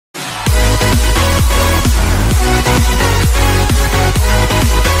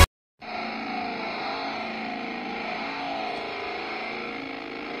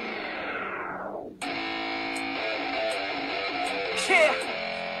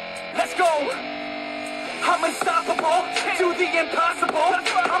I'm unstoppable, do the impossible.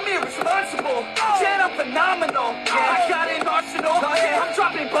 I'm irresponsible, yet I'm phenomenal. I got an arsenal, I'm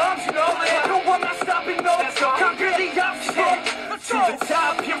dropping bombs, you know. No, I'm not stopping, no. Conquer the obstacle. To the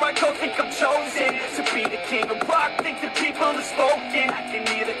top, here I go, think I'm chosen to be the king of rock, think the people have spoken. I can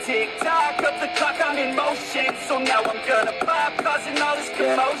hear the tick-tock of the clock, I'm in motion. So now I'm gonna pop, causing all this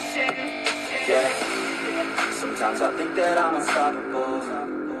commotion. Yeah, sometimes I think that I'm unstoppable.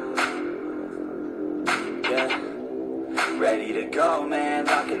 Yeah, ready to go, man,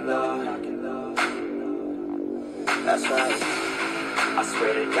 lock and load. That's right, I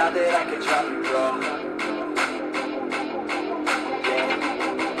swear to God that I could drop and roll.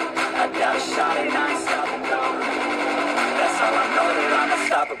 I got a shot and I ain't stopping, no. That's how I know that I'm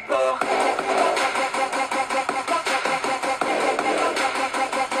unstoppable.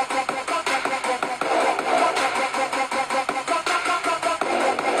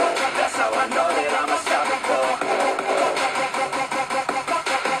 That's how I know that I'm unstoppable.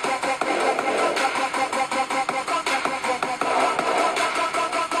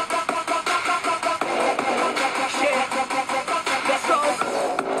 Let's go.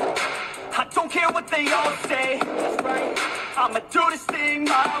 I don't care what they all say. I'ma do this thing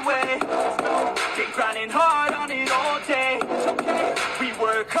my way. Been grinding hard on it all day. We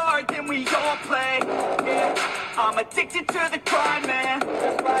work hard, then we all play. I'm addicted to the grind, man.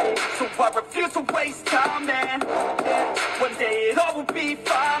 So I refuse to waste time, man. One day it all will be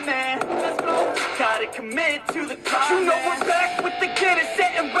fine, man. Gotta commit to the climb. You know we're back with the Guinness,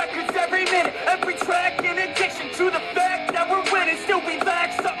 setting records every minute, every track. In addiction to the fact that we're winning, still we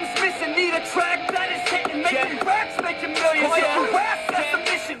lack something's missing. Need a track that is hitting, making racks, making millions. That's the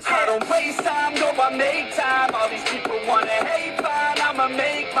mission. I don't waste time, no, I make time. All these people wanna hate, fine, I'ma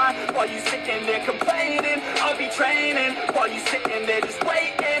make mine. While you sitting there complaining, I'll be training. While you sitting there just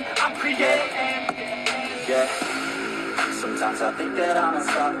waiting, I'm creating. Yeah, sometimes I think that I'm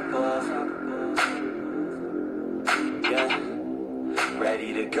unstoppable. Yeah,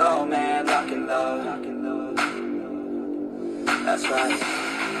 ready to go, man, lock and load. That's right,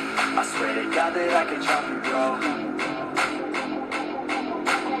 I swear to God that I can drop and roll.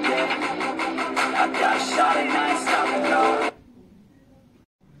 Yeah, I got a shot and I ain't stopping, no.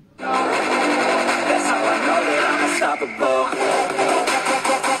 That's how I know that I'm unstoppable.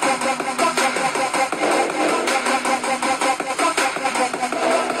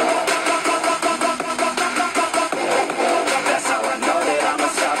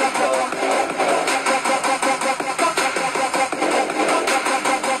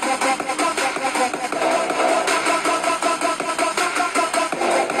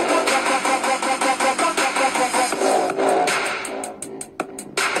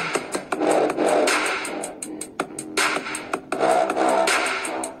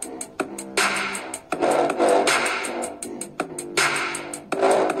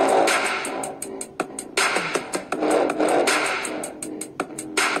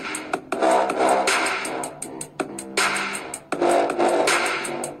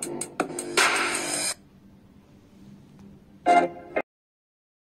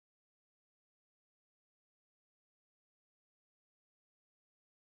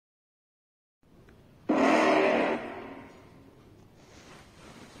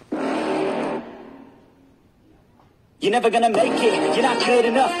 You're never gonna make it, you're not good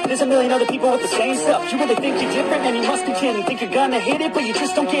enough. There's a million other people with the same stuff. You really think you're different, and you must be kidding. Think you're gonna hit it, but you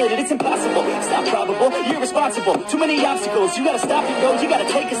just don't get it. It's impossible, it's not probable, you're irresponsible. Too many obstacles, you gotta stop and go. You gotta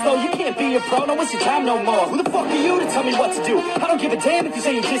take it slow, you can't be a pro. Don't waste your time no more. Who the fuck are you to tell me what to do? I don't give a damn if you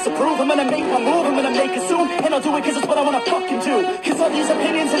say you disapprove. I'm gonna make my move, I'm gonna make it soon. And I'll do it cause it's what I wanna fucking do. Cause all these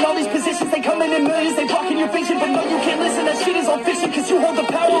opinions and all these positions, they come in millions. They blocking your vision, but no, you can't listen. That shit is all fiction, cause you hold the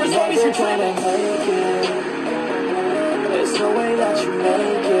power as long as you're trying to make it. There's no way that you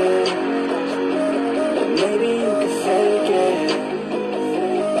make it. Maybe you can fake it,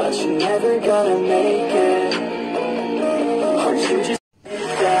 but you're never gonna make it. Or you just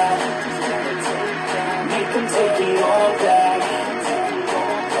take that, make them take it all back.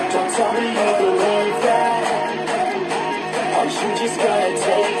 Don't tell me you believe that. Or you just gonna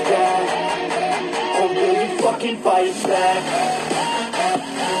take that, or will you fucking fight back?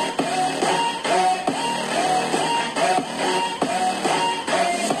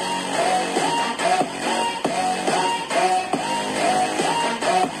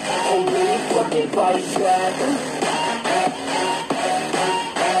 Fight back.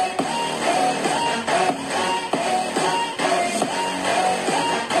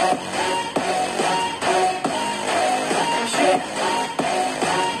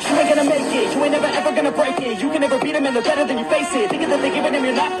 You ain't gonna make it, you ain't never ever gonna break it. You can never beat them and they're better than you face it. Thinking that they're giving them your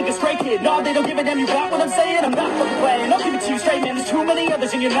you're not like a stray kid. No, they don't give a damn, you got what I'm saying? I'm not fucking playing, I'll give it to you straight, man. There's too many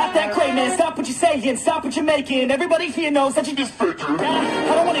others and you're not that great, man. Stop what you're saying, stop what you're making. Everybody here knows that you just faking.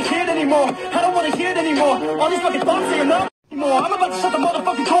 Nah, I don't wanna hear it anymore, I don't wanna hear it anymore. All these fucking thoughts that you're not anymore. I'm about to shut the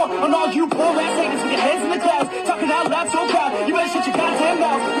motherfucking door on all you poor ass haters with your heads in the clouds, talking out loud so proud. You better shut your goddamn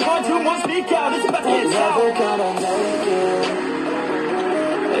mouth before I do more speak out. It's about to get down. Never gonna make it.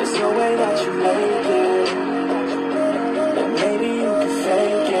 There's no way that you make it. And maybe you can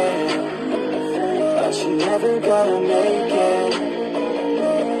fake it, but you never gonna make it.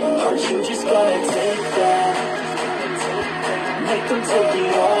 Or you just gotta take that. Make them take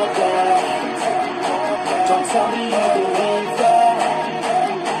it all back. Don't tell me you believe that.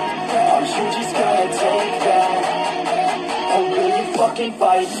 Or you just gotta take that. Or will you fucking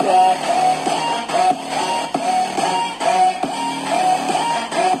fight back?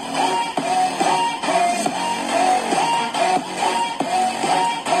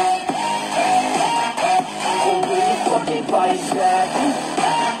 Or will you fucking fight back?